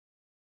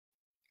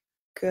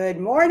Good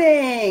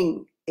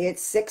morning.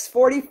 It's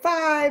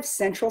 6:45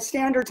 Central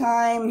Standard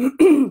Time,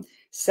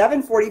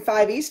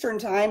 7:45 Eastern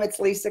Time. It's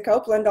Lisa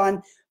Copeland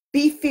on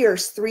Be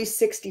Fierce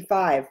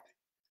 365.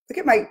 Look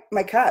at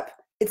my cup.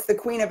 It's the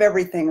queen of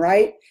everything,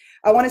 right?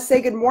 I want to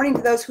say good morning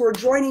to those who are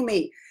joining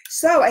me.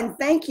 And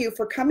thank you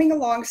for coming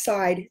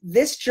alongside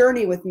this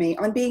journey with me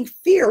on being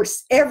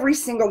fierce every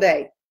single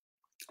day.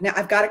 Now,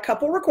 I've got a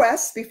couple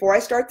requests before I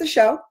start the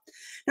show.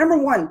 Number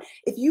one,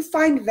 if you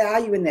find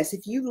value in this,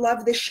 if you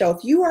love this show,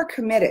 if you are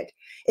committed,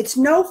 it's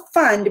no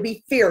fun to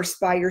be fierce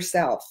by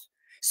yourself.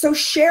 So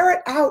share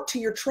it out to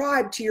your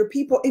tribe, to your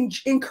people,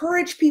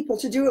 encourage people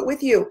to do it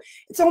with you.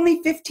 It's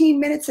only 15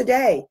 minutes a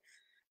day.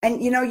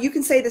 And you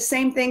can say the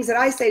same things that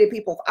I say to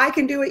people. If I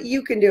can do it,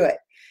 you can do it.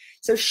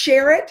 So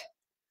share it,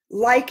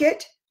 like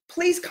it.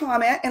 Please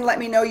comment and let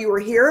me know you were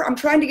here. I'm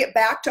trying to get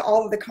back to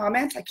all of the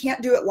comments. I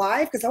can't do it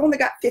live because I only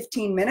got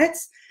 15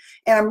 minutes.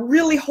 And I'm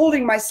really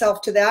holding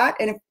myself to that.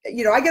 And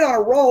if, I get on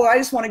a roll, I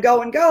just want to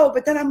go and go,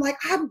 but then I'm like,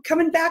 I'm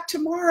coming back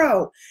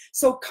tomorrow.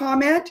 So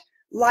comment,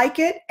 like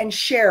it, and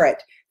share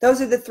it.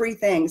 Those are the three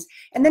things.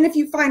 And then if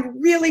you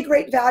find really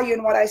great value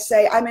in what I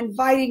say, I'm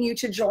inviting you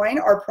to join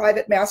our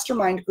private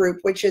mastermind group,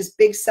 which is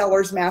Big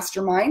Sellers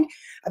Mastermind.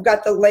 I've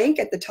got the link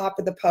at the top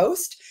of the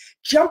post.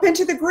 Jump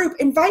into the group.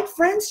 Invite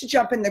friends to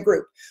jump in the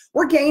group.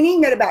 We're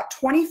gaining at about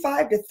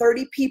 25 to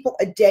 30 people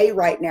a day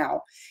right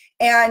now.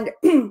 And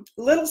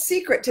little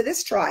secret to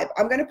this tribe,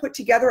 I'm going to put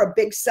together a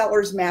Big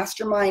Sellers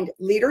Mastermind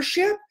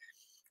leadership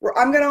where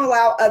I'm going to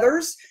allow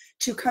others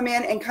to come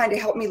in and kind of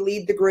help me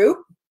lead the group.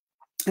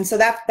 And so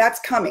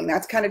that's coming.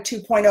 That's kind of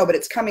 2.0, but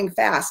it's coming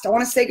fast. I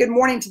want to say good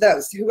morning to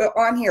those who are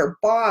on here.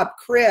 Bob,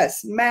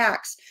 Chris,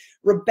 Max,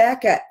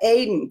 Rebecca,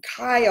 Aiden,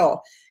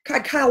 Kyle.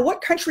 God, Kyle,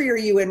 what country are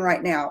you in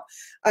right now?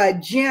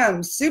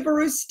 Jim,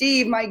 Subaru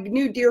Steve, my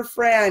new dear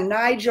friend,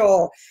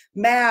 Nigel,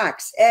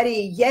 Max,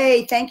 Eddie,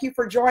 yay, thank you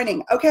for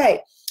joining.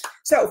 Okay,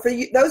 so for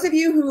you, those of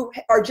you who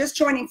are just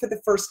joining for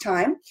the first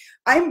time,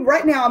 I'm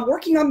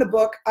working on the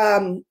book,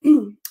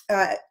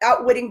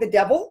 Outwitting the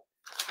Devil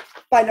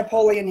by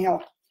Napoleon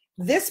Hill.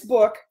 This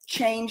book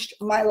changed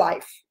my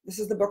life. This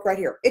is the book right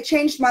here. It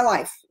changed my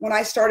life when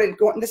I started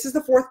going. This is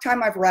the fourth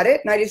time I've read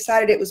it, and I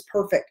decided it was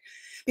perfect.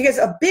 Because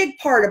a big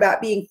part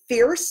about being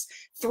fierce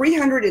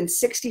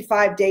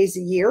 365 days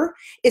a year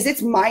is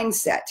its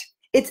mindset.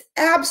 It's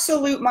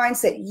absolute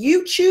mindset.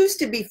 You choose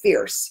to be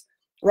fierce,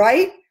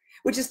 right?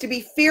 Which is to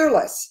be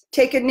fearless,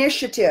 take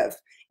initiative,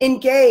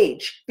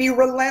 engage, be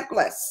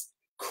relentless,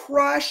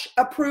 crush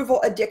approval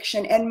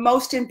addiction, and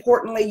most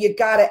importantly, you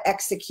gotta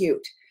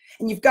execute.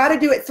 And you've got to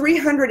do it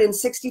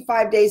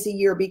 365 days a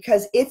year,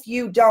 because if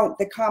you don't,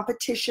 the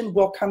competition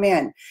will come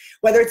in,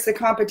 whether it's the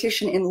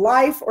competition in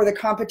life or the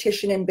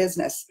competition in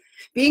business.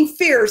 Being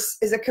fierce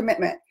is a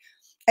commitment.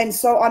 And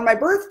so on my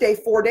birthday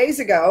 4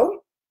 days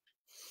ago,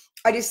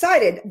 I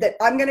decided that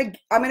I'm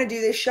gonna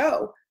do this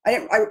show.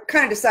 I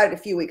kind of decided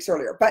a few weeks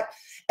earlier,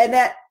 and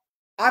that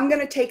I'm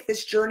gonna take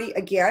this journey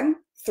again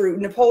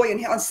through Napoleon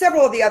Hill and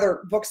several of the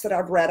other books that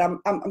I've read.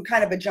 I'm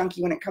kind of a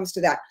junkie when it comes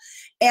to that.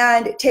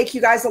 And take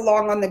you guys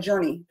along on the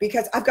journey,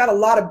 because I've got a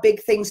lot of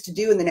big things to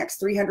do in the next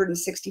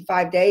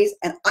 365 days.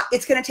 And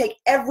it's going to take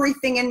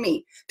everything in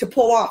me to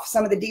pull off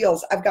some of the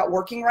deals I've got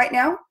working right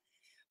now.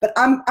 But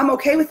I'm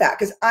okay with that,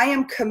 because I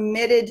am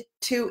committed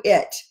to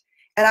it.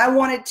 And I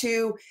wanted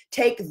to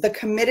take the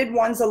committed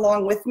ones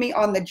along with me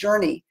on the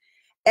journey.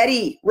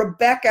 Eddie,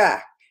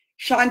 Rebecca,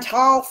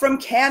 Chantal from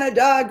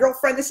Canada,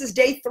 girlfriend, this is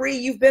day 3.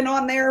 You've been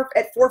on there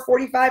at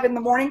 4:45 in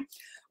the morning.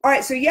 All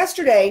right, so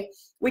yesterday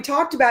we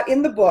talked about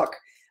in the book,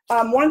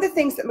 one of the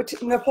things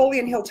that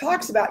Napoleon Hill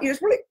talks about,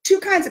 there's really two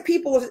kinds of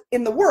people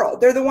in the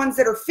world. They're the ones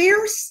that are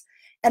fierce,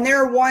 and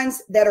there are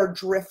ones that are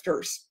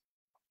drifters.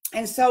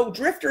 And so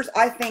drifters,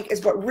 I think,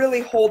 is what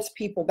really holds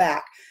people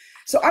back.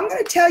 So I'm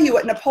going to tell you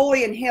what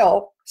Napoleon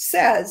Hill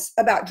says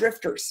about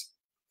drifters.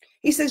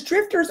 He says,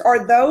 drifters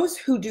are those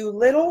who do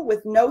little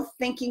with no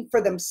thinking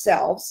for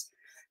themselves.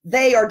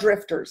 They are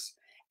drifters.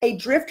 A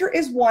drifter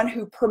is one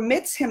who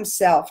permits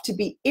himself to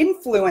be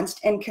influenced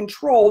and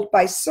controlled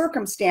by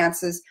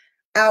circumstances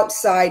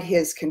outside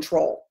his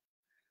control.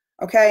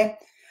 Okay?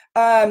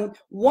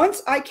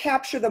 Once I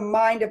capture the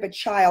mind of a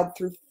child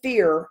through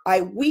fear,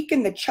 I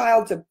weaken the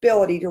child's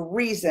ability to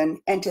reason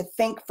and to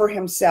think for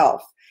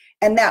himself.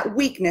 And that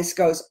weakness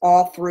goes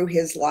all through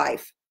his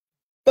life.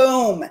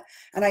 Boom.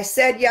 And I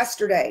said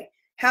yesterday,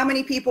 how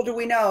many people do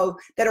we know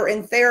that are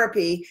in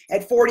therapy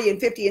at 40 and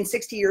 50 and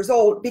 60 years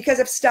old because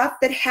of stuff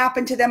that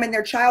happened to them in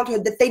their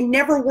childhood that they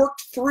never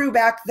worked through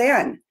back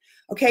then?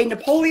 Okay,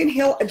 Napoleon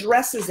Hill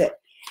addresses it.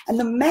 And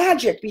the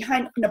magic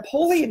behind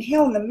Napoleon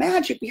Hill and the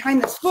magic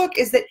behind this book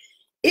is that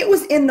it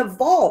was in the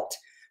vault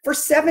for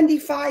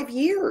 75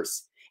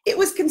 years. It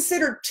was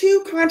considered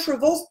too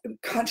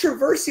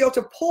controversial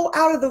to pull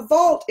out of the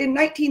vault in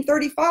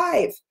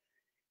 1935.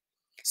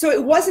 So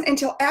it wasn't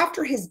until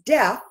after his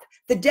death,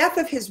 the death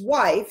of his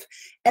wife,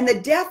 and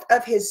the death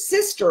of his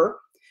sister,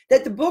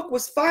 that the book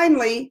was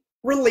finally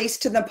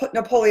released to the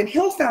Napoleon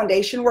Hill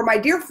Foundation, where my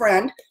dear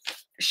friend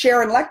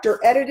Sharon Lecter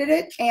edited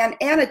it and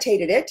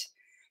annotated it.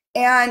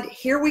 And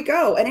here we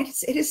go. And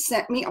it has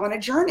sent me on a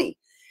journey.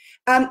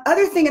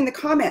 Other thing in the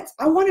comments,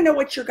 I want to know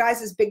what your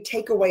guys' big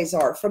takeaways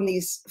are from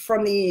these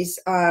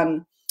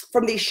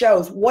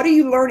shows. What are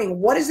you learning?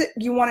 What is it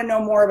you want to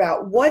know more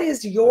about? What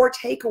is your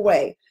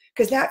takeaway?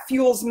 Because that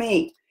fuels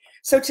me.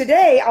 So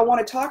today I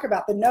want to talk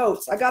about the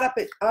notes. I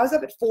was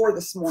up at 4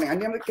 this morning. I'm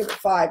going to give it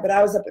 5, but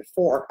I was up at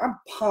 4. I'm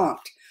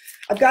pumped.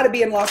 I've got to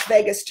be in Las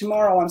Vegas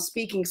tomorrow. I'm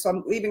speaking, so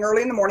I'm leaving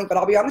early in the morning, but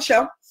I'll be on the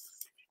show.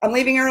 I'm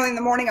leaving early in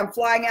the morning. I'm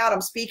flying out.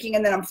 I'm speaking,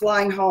 and then I'm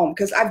flying home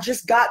because I've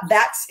just got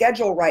that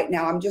schedule right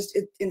now. I'm just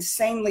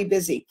insanely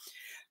busy.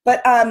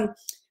 But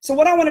so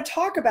what I want to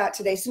talk about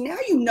today, so now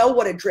you know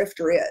what a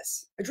drifter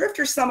is. A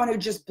drifter is someone who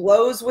just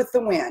blows with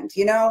the wind.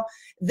 You know,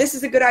 this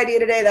is a good idea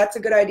today. That's a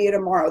good idea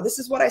tomorrow. This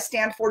is what I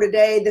stand for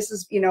today. This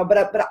is, you know,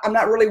 but I'm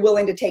not really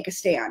willing to take a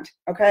stand.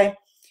 Okay.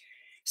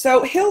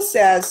 So Hill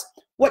says,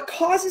 what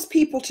causes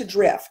people to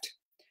drift?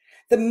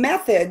 The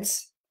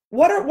methods.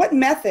 What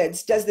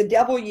methods does the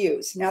devil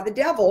use? Now the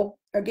devil,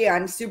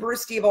 again, Subaru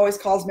Steve always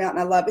calls me out, and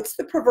I love it. It's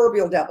the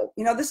proverbial devil.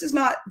 You know, this is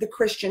not the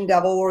Christian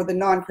devil or the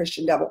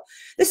non-Christian devil.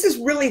 This is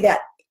really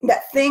that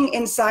thing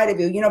inside of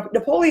you. You know,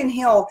 Napoleon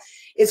Hill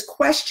is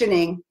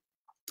questioning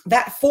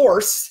that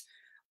force.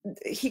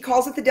 He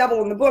calls it the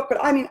devil in the book, but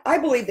I mean, I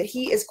believe that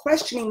he is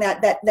questioning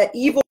that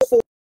evil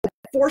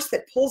force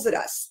that pulls at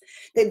us,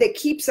 that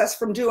keeps us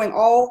from doing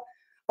all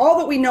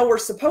that we know we're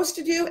supposed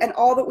to do and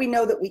all that we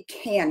know that we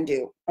can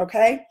do,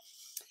 okay?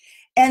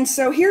 And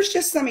so here's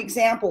just some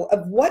example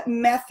of what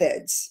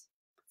methods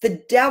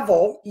the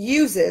devil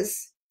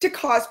uses to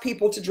cause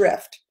people to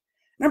drift.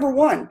 Number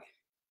 1,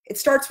 it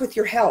starts with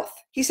your health.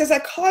 He says, I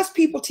cause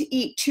people to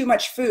eat too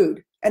much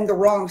food and the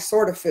wrong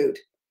sort of food,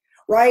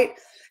 right?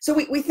 So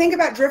we think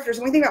about drifters,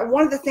 and we think about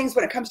one of the things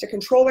when it comes to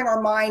controlling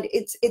our mind,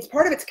 it's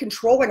part of it's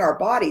controlling our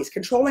bodies,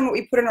 controlling what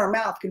we put in our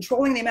mouth,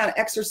 controlling the amount of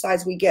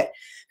exercise we get,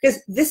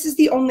 because this is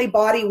the only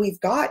body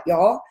we've got,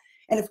 y'all.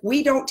 And if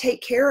we don't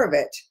take care of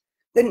it,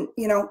 then,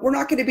 you know, we're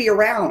not going to be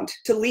around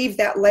to leave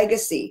that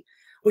legacy,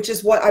 which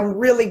is what I'm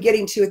really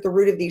getting to at the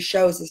root of these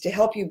shows, is to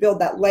help you build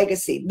that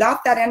legacy,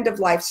 not that end of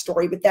life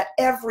story, but that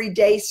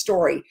everyday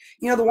story,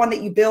 you know, the one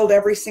that you build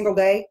every single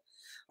day.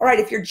 All right,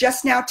 if you're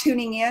just now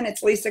tuning in,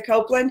 it's Lisa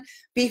Copeland,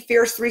 Be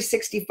Fierce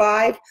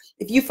 365.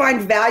 If you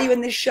find value in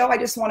this show, I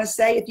just want to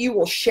say, if you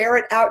will share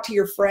it out to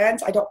your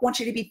friends, I don't want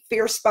you to be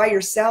fierce by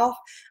yourself.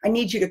 I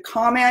need you to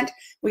comment.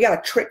 We got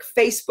to trick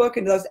Facebook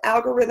into those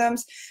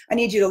algorithms. I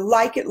need you to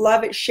like it,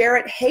 love it, share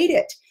it, hate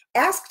it.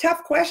 Ask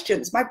tough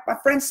questions. My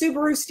friend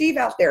Subaru Steve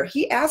out there,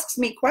 he asks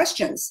me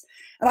questions,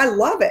 and I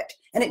love it,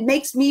 and it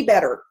makes me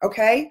better,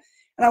 okay?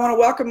 And I want to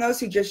welcome those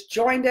who just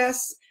joined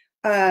us.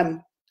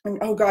 And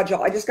oh God,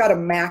 y'all, I just got a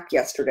Mac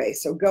yesterday,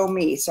 so go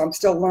me. So I'm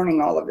still learning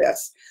all of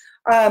this.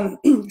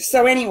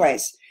 So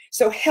anyways,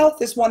 so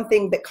health is one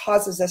thing that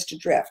causes us to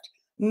drift.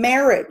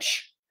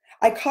 Marriage.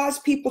 I cause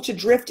people to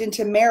drift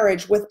into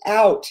marriage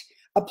without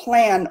a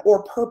plan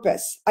or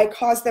purpose. I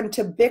cause them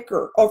to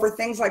bicker over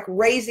things like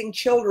raising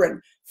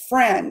children,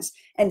 friends,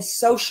 and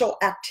social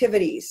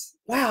activities.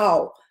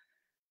 Wow.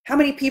 How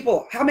many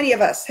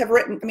of us have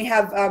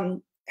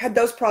had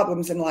those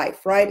problems in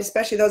life, right?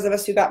 Especially those of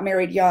us who got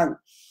married young.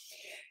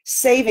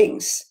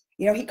 Savings,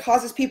 you know, he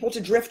causes people to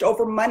drift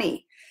over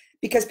money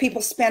because people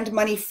spend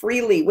money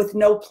freely with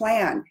no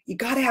plan. You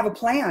got to have a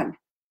plan.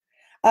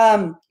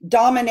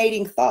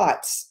 Dominating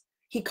thoughts.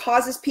 He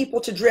causes people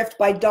to drift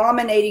by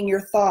dominating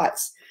your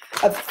thoughts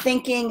of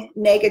thinking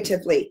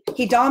negatively.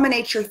 He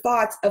dominates your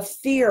thoughts of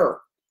fear,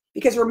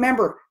 because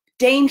remember,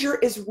 danger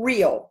is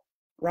real,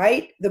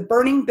 right? The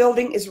burning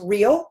building is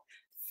real.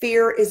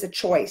 Fear is a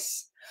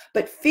choice.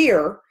 But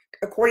fear,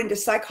 according to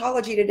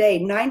Psychology Today,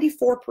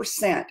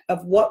 94%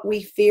 of what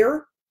we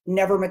fear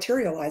never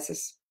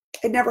materializes.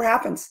 It never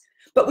happens.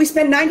 But we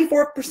spend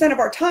 94% of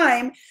our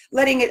time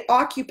letting it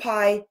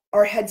occupy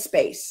our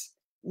headspace.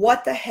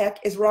 What the heck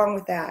is wrong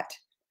with that?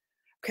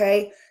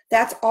 Okay,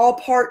 that's all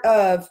part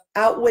of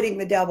outwitting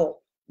the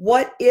devil.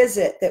 What is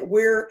it that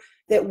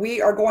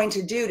we are going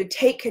to do to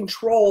take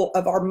control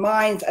of our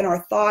minds and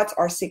our thoughts,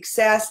 our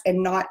success,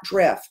 and not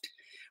drift,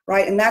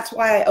 right? And that's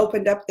why I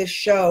opened up this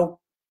show.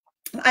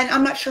 And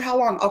I'm not sure how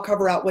long I'll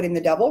cover outwitting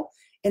the devil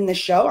in this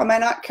show. I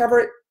might not cover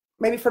it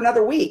maybe for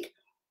another week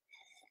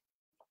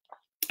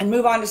and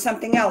move on to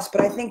something else.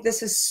 But I think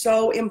this is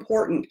so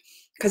important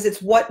because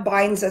it's what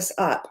binds us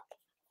up.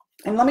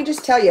 And let me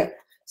just tell you,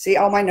 see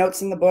all my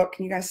notes in the book?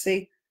 Can you guys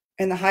see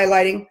in the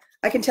highlighting?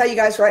 I can tell you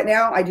guys right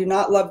now, I do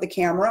not love the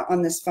camera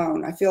on this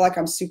phone. I feel like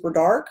I'm super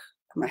dark.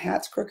 My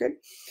hat's crooked.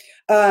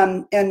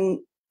 And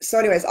so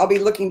anyways, I'll be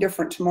looking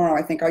different tomorrow.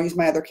 I think I'll use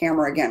my other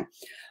camera again.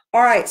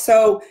 All right,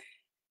 so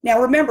now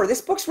remember,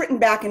 this book's written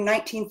back in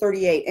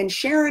 1938, and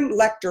Sharon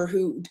Lecter,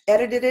 who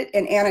edited it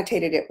and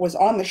annotated it, was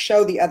on the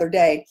show the other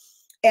day.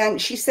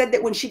 And she said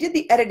that when she did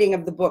the editing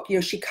of the book, you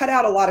know, she cut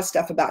out a lot of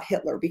stuff about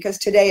Hitler because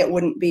today it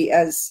wouldn't be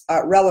as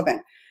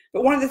relevant.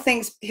 But one of the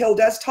things Hill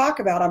does talk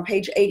about on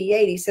page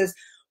 88, he says,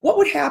 what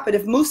would happen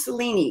if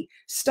Mussolini,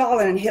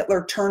 Stalin, and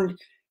Hitler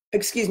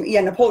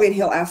Napoleon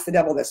Hill asked the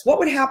devil this. What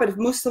would happen if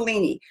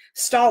Mussolini,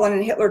 Stalin,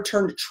 and Hitler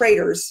turned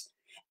traitors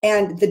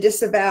and the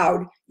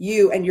disavowed,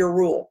 you and your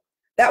rule.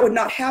 That would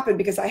not happen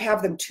because I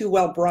have them too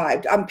well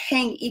bribed. I'm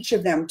paying each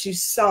of them to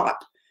sop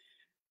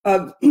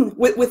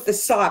with the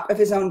sop of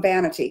his own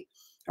vanity.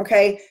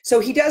 Okay, so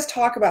he does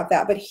talk about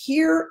that, but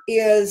here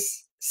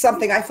is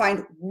something I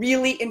find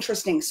really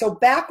interesting. So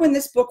back when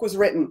this book was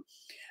written,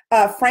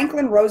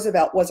 Franklin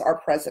Roosevelt was our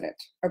president,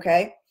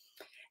 okay?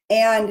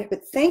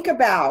 But think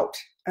about,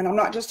 and I'm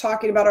not just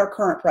talking about our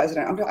current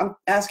president, I'm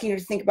asking you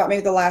to think about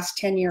maybe the last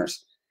 10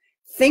 years.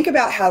 Think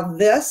about how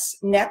this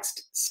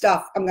next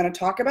stuff I'm going to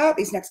talk about,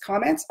 these next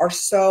comments, are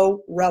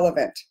so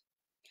relevant.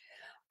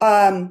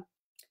 The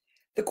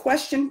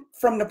question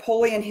from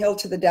Napoleon Hill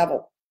to the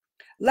devil.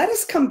 Let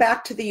us come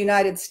back to the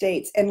United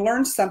States and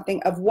learn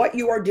something of what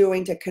you are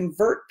doing to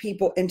convert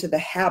people into the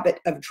habit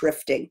of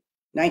drifting.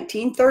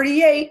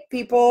 1938,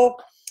 people.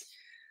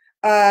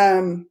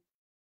 And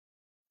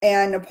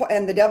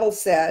the devil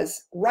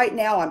says, right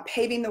now I'm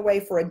paving the way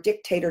for a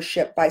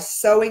dictatorship by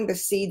sowing the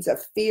seeds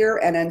of fear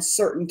and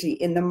uncertainty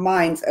in the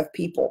minds of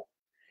people.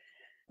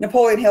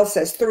 Napoleon Hill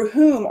says, through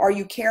whom are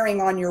you carrying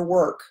on your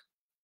work?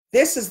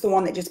 This is the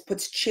one that just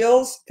puts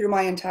chills through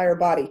my entire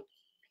body.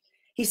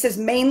 He says,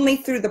 mainly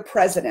through the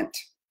president.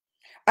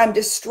 I'm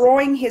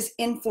destroying his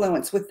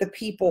influence with the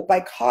people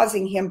by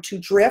causing him to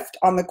drift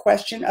on the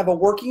question of a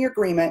working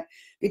agreement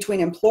between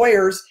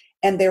employers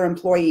and their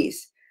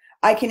employees.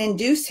 I can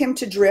induce him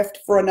to drift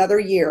for another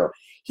year.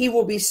 He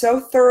will be so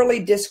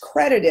thoroughly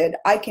discredited,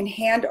 I can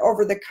hand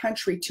over the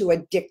country to a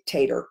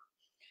dictator.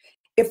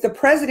 If the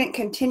president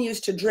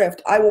continues to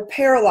drift, I will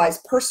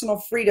paralyze personal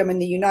freedom in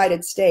the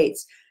United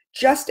States,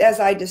 just as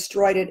I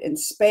destroyed it in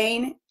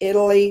Spain,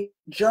 Italy,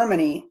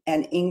 Germany,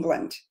 and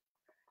England.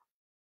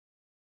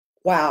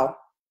 Wow.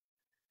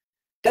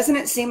 Doesn't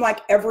it seem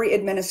like every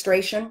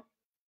administration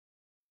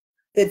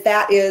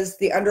that is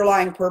the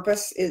underlying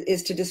purpose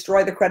is to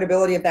destroy the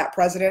credibility of that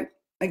president?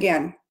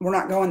 Again, we're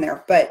not going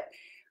there, but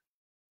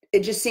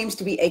it just seems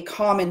to be a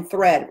common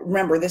thread.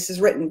 Remember, this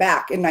is written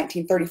back in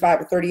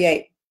 1935 or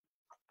 38.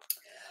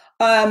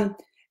 And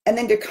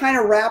then to kind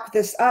of wrap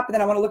this up, and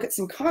then I want to look at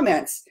some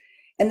comments.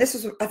 And this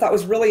is what I thought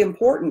was really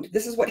important.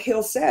 This is what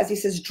Hill says. He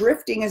says,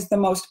 drifting is the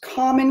most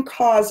common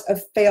cause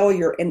of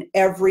failure in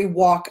every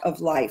walk of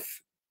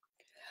life.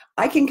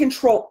 I can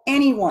control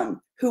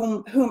anyone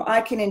whom I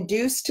can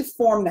induce to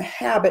form the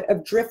habit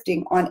of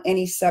drifting on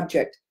any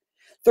subject.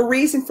 The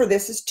reason for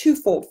this is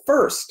twofold.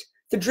 First,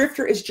 the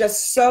drifter is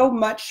just so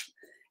much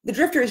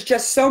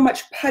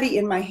putty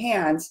in my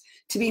hands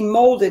to be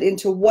molded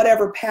into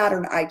whatever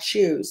pattern I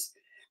choose,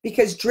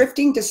 because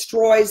drifting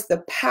destroys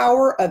the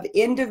power of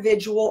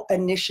individual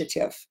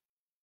initiative.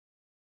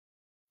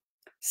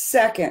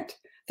 Second,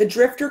 the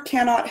drifter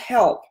cannot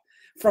help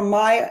from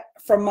my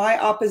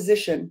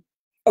opposition,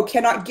 or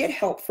cannot get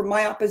help from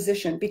my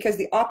opposition, because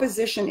the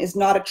opposition is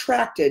not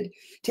attracted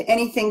to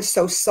anything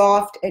so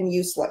soft and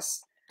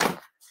useless.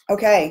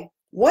 Okay,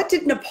 what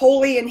did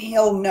Napoleon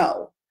Hill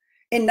know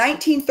in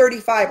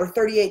 1935 or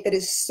 38 that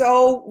is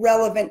so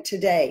relevant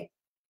today?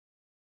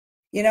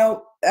 You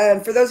know,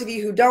 for those of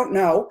you who don't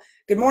know,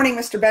 good morning,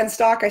 Mr.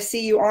 Benstock. I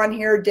see you on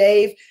here,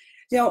 Dave.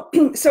 You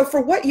know, so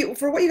for what you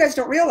guys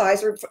don't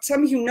realize, or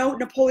some of you know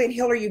Napoleon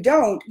Hill or you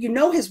don't, you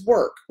know his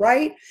work,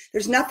 right?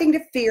 There's nothing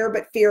to fear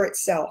but fear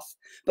itself.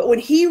 But when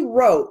he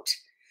wrote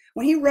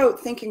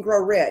Think and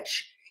Grow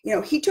Rich, you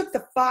know, he took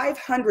the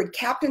 500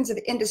 captains of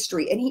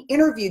industry and he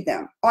interviewed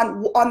them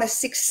on the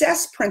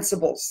success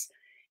principles.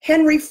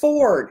 Henry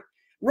Ford,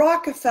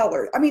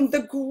 Rockefeller, I mean,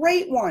 the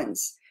great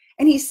ones.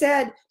 And he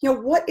said, you know,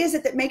 what is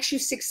it that makes you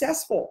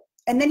successful?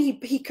 And then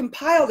he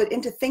compiled it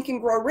into Think and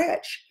Grow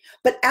Rich.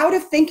 But out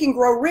of Think and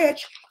Grow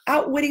Rich,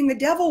 Outwitting the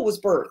Devil was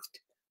birthed.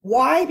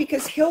 Why?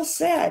 Because Hill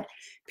said,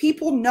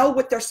 people know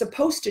what they're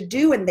supposed to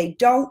do and they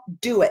don't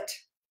do it.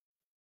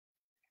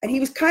 And he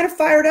was kind of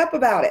fired up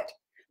about it.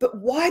 But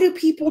why do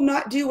people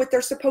not do what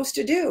they're supposed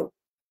to do?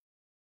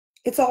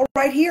 It's all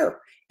right here.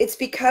 It's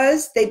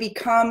because they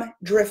become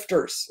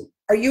drifters.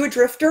 Are you a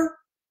drifter?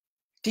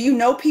 Do you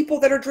know people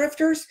that are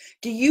drifters?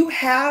 Do you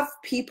have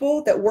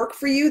people that work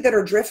for you that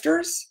are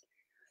drifters?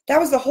 That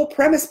was the whole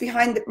premise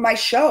behind my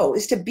show,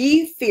 is to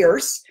be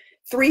fierce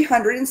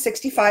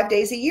 365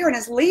 days a year. And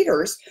as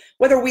leaders,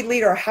 whether we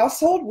lead our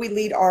household, we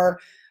lead our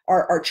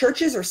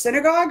churches or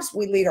synagogues,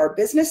 we lead our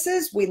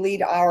businesses, we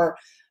lead our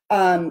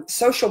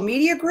social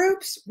media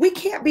groups, we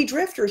can't be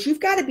drifters. You've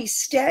got to be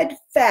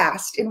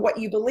steadfast in what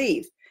you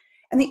believe.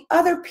 And the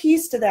other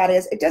piece to that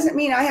is, it doesn't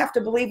mean I have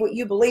to believe what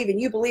you believe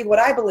and you believe what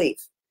I believe.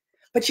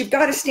 But you've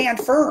got to stand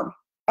firm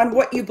on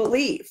what you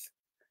believe.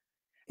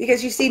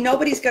 Because you see,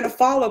 nobody's going to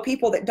follow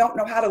people that don't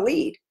know how to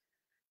lead.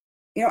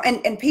 You know,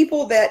 and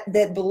people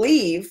that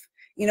believe,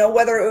 you know,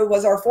 whether it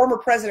was our former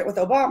president with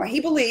Obama, he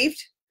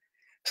believed.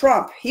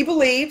 Trump, he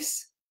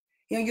believes.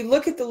 You know, you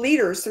look at the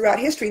leaders throughout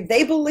history,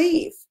 they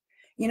believe.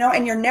 You know,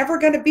 and you're never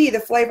going to be the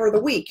flavor of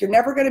the week. You're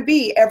never going to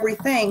be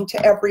everything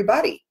to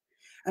everybody.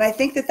 And I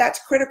think that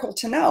that's critical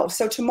to know.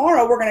 So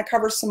tomorrow we're going to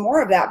cover some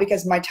more of that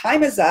because my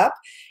time is up.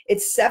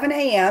 It's 7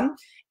 a.m.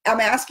 I'm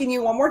asking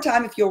you one more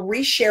time if you'll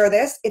reshare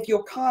this, if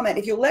you'll comment,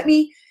 if you'll let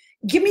me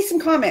Give me some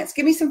comments.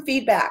 Give me some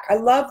feedback. I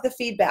love the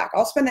feedback.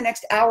 I'll spend the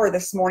next hour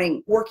this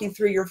morning working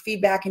through your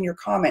feedback and your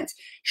comments.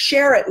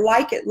 Share it,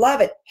 like it,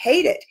 love it,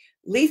 hate it.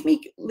 Leave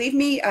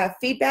me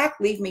feedback.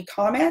 Leave me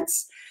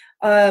comments.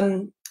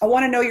 I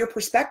want to know your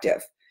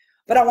perspective.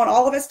 But I want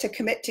all of us to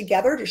commit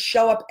together to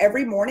show up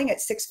every morning at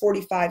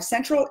 6:45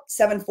 Central,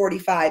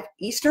 7:45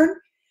 Eastern.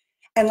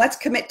 And let's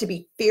commit to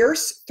be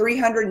fierce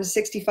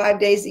 365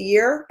 days a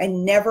year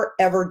and never,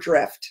 ever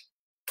drift.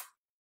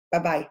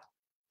 Bye-bye.